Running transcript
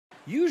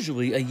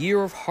Usually, a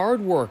year of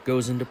hard work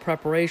goes into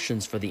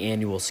preparations for the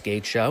annual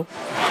skate show.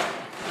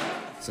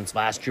 Since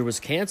last year was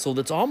canceled,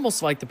 it's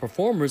almost like the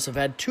performers have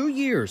had 2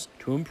 years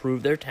to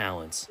improve their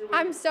talents.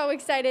 I'm so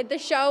excited. The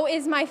show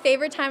is my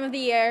favorite time of the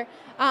year.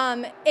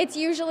 It's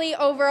usually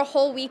over a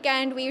whole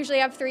weekend. We usually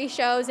have 3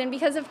 shows, and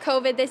because of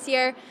COVID this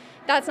year,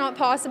 that's not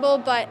possible,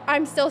 but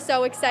I'm still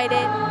so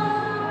excited.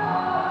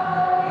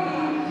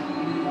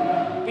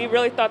 We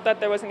really thought that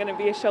there wasn't going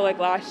to be a show like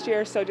last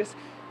year, so just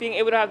being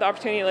able to have the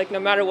opportunity, like no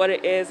matter what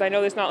it is. I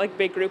know there's not like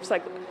big groups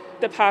like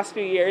the past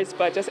few years,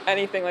 but just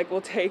anything like we'll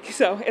take,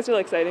 so it's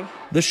really exciting.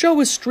 The show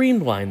is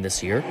streamlined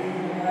this year,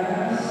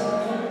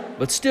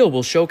 but still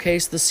will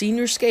showcase the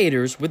senior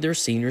skaters with their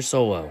senior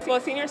solo. Well,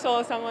 senior solo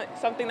is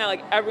something that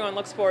like everyone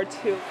looks forward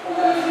to.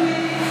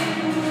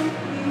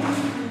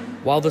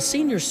 While the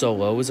senior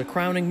solo is a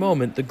crowning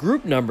moment, the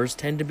group numbers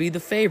tend to be the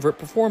favorite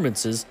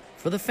performances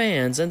for the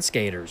fans and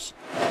skaters.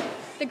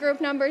 The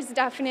group numbers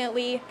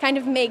definitely kind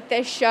of make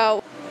this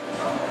show.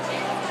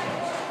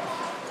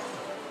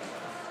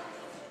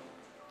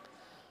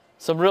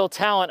 Some real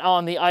talent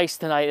on the ice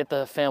tonight at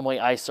the Family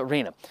Ice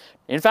Arena.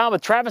 In foul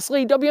with Travis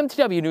Lee,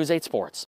 WMTW News 8 Sports.